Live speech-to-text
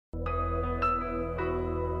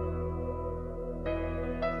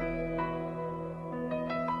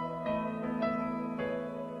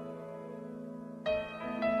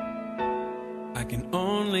can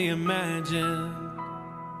only imagine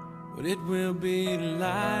what it will be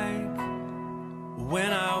like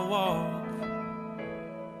when I walk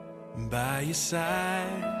by your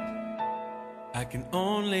side. I can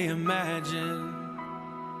only imagine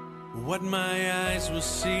what my eyes will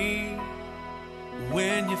see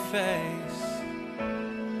when your face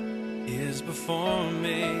is before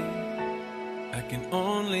me. I can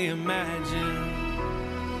only imagine.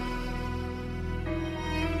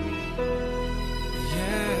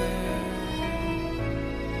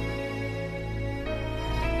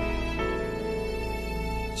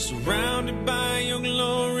 Surrounded by your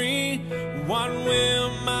glory, what will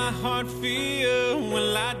my heart feel?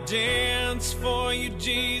 Will I dance for you,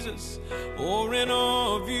 Jesus? Or in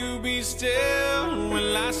awe of you be still?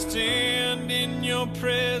 Will I stand in your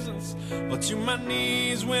presence? Or to my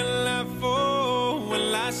knees will I fall?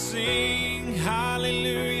 Will I sing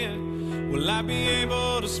hallelujah? Will I be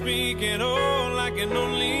able to speak at all? I can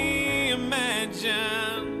only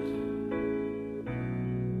imagine.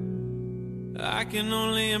 I can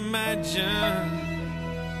only imagine.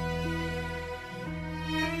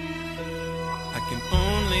 I can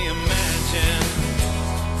only imagine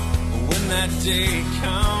when that day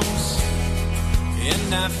comes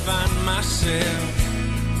and I find myself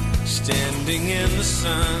standing in the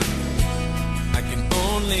sun. I can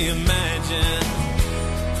only imagine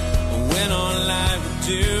when all I would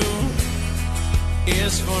do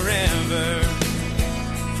is forever,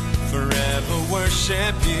 forever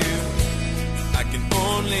worship you. I can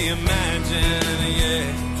only imagine, yeah.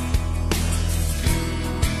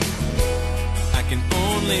 I can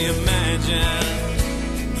only imagine.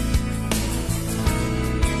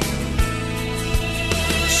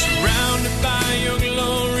 Surrounded by your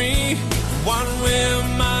glory, what will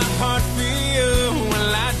my heart feel?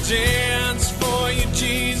 Will I dance for you,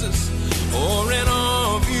 Jesus? Or in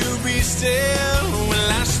awe of you be still? Will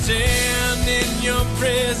I stand in your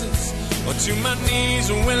presence? Or to my knees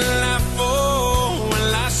will I fall?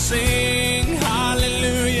 Will I sing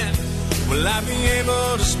hallelujah? Will I be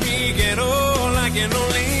able to speak at all? I can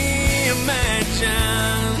only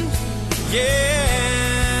imagine.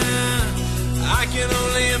 Yeah, I can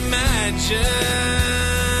only imagine.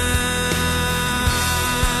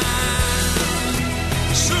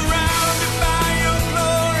 Surrounded by your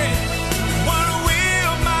glory, what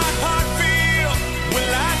will my heart feel?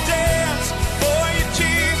 Will I dance for you,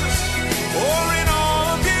 Jesus? Or in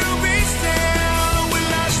all of you be still?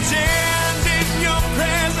 Will I stand in your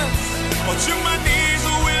presence? Or to my knees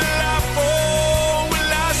will I fall?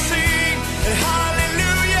 Will I sing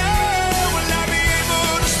hallelujah? Will I be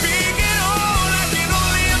able to speak at all? I can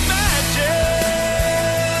only imagine.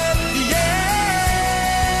 Yeah,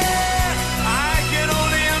 I can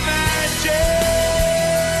only imagine.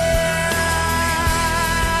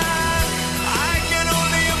 I can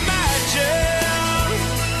only imagine.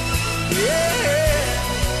 Yeah,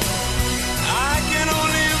 I can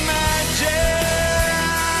only imagine.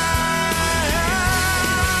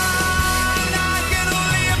 I can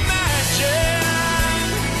only imagine.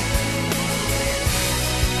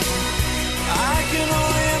 I can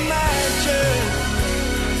only imagine.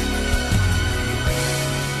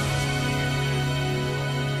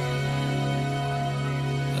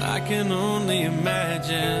 I can only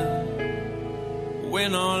imagine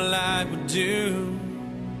when all I would do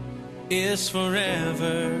is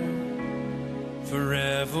forever,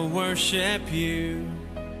 forever worship you.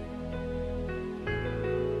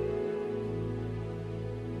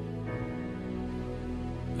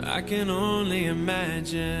 I can only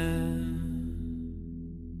imagine.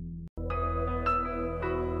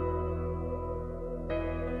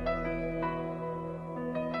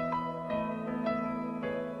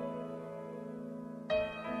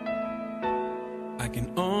 I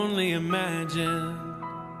can only imagine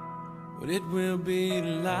what it will be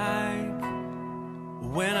like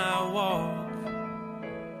when I walk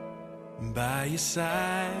by your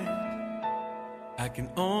side. I can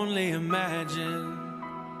only imagine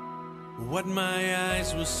what my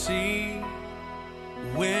eyes will see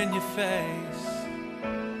when your face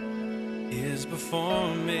is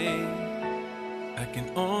before me. I can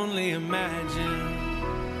only imagine.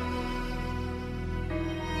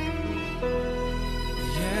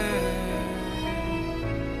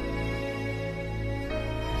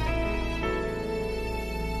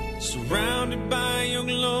 Surrounded by your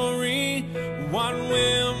glory, what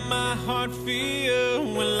will my heart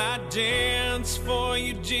feel? Will I dance for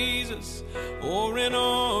you, Jesus? Or in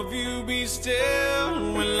awe of you be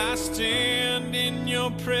still? Will I stand in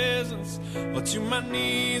your presence? Or to my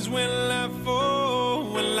knees will I fall?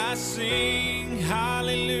 Will I sing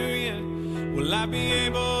hallelujah? Will I be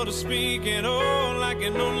able to speak at all? I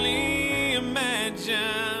can only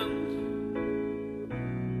imagine.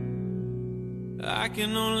 I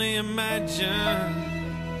can only imagine.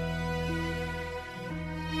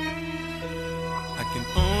 I can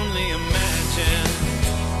only imagine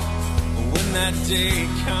when that day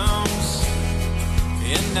comes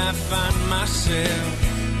and I find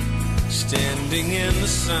myself standing in the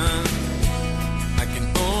sun. I can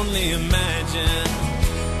only imagine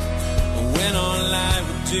when all I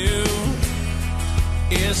would do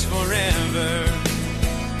is forever,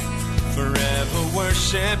 forever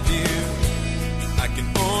worship you. I can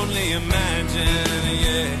only imagine,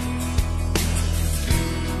 yeah.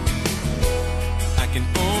 I can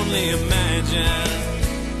only imagine.